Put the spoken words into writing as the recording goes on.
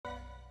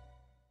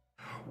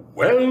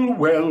Well,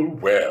 well,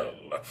 well.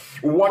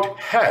 What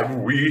have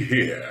we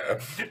here?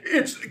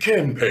 It's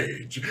Ken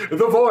Page,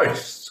 the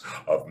voice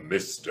of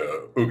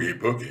Mr. Oogie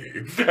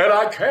Boogie, and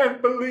I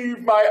can't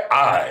believe my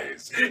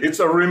eyes. It's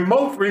a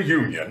remote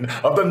reunion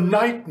of the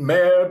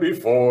Nightmare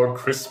Before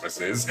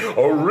Christmas's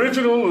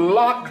original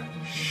Lock,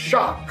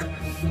 Shock,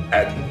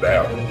 and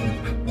Barrel.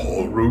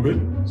 Paul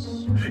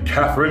Reubens,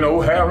 Catherine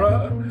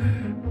Ohara,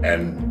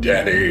 and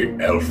Danny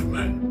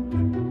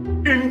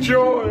Elfman.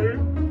 Enjoy!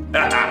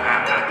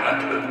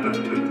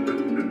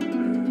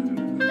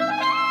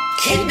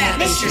 Kidnap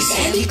Mr.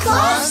 Santa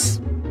Claus?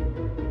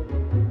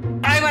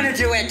 I want to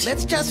do it.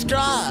 Let's just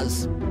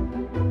straws.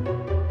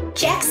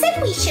 Jack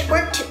said we should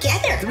work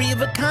together. Three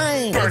of a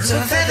kind. Birds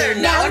of a feather,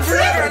 now and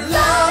forever.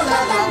 La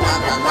la la la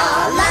la la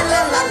la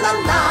la la la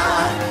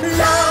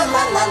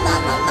la la la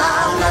la la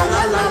la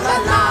la la la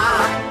la.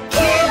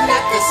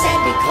 Kidnap the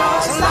Santa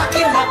Claus, lock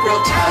him up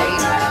real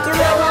tight.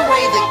 Throw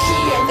away the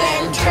key and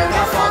then turn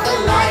off all the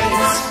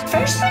lights.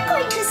 First we're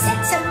going to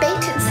set some bait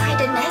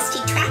inside a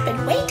nasty trap and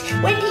wait.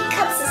 When he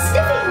comes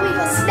a-sniffing, we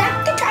will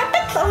snap the trap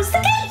and close the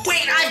gate.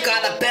 Wait, I've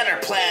got a better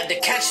plan to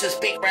catch this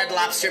big red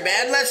lobster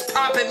man. Let's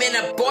pop him in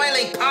a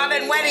boiling pot,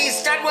 and when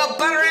he's done, we'll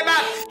butter him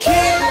up.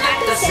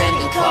 Kidnap the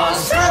Santa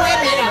Claus, throw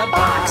him in a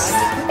box.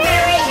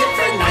 Bury him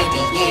for 90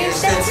 years,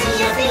 then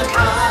see if he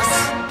talks.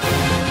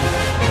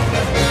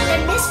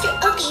 And Mr.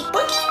 Oogie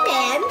Boogie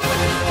Man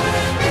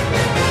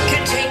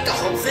Can take the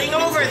whole thing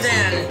over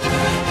then.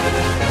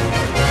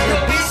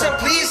 He'll be so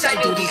pleased, I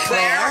do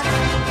declare.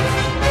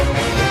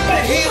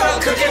 But he will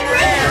cook him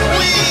rare.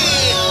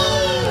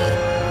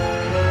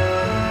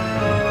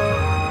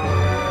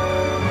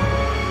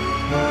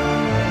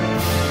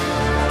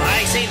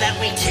 I say that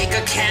we take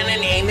a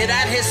cannon, aim it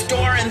at his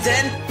door, and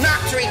then knock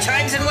 3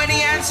 times, and when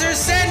he answers,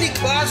 Santa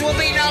Claus will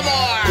be no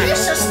more. You're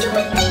so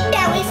stupid. Think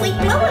now, if we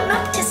blow him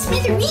up to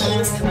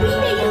smithereens, we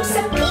may lose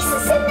some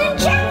pieces and then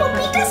Jack will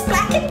beat us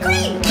black and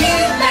green.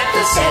 Kidnap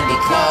the Santa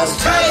Claus,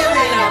 tie him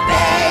in a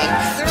bag.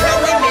 Throw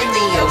him in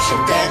the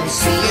ocean, then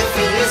see if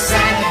he is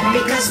sad.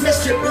 Because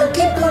Mr.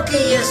 Oogie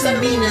Boogie is the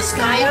meanest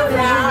guy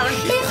around.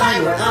 If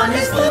I were on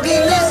his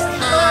boogie list,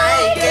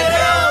 I'd get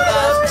out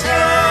of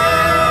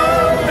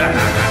town.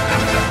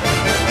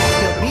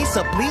 He'll be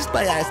so pleased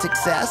by our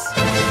success.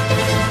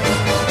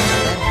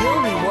 And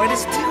he'll reward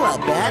us too, I'll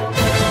bet.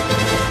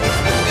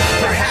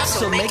 Perhaps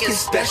he'll make his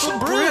special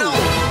brew.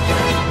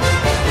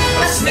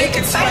 Let's make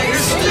it spider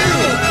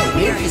stew.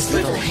 We're his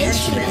little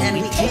henchmen and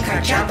we take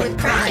our job with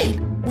pride.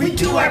 We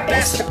do our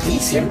best to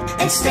please him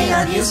and stay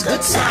on his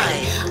good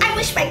side. I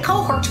wish my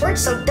cohorts weren't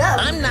so dumb.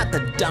 I'm not the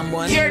dumb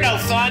one. You're no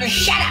fun.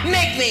 Shut up.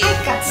 Make me.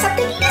 I've got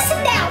something.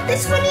 Listen now.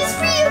 This one is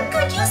real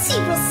good. You see,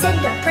 we'll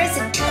send a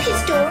present to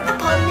his door.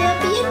 Upon there'll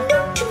be a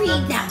note to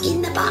read. Now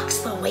in the box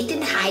we'll wait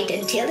and hide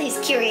until his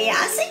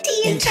curiosity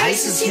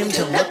Entices him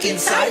to look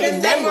inside,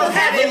 and then we'll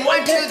have him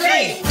 1, 2,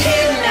 3.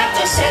 Kidnap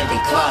the Santa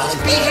Claus,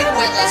 beat him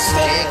with a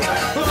stick.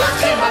 Lock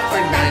him up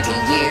for 90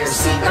 years,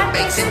 see what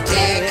makes him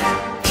tick.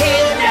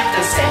 Kidnap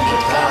the Santa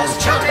Claus,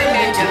 chop him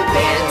into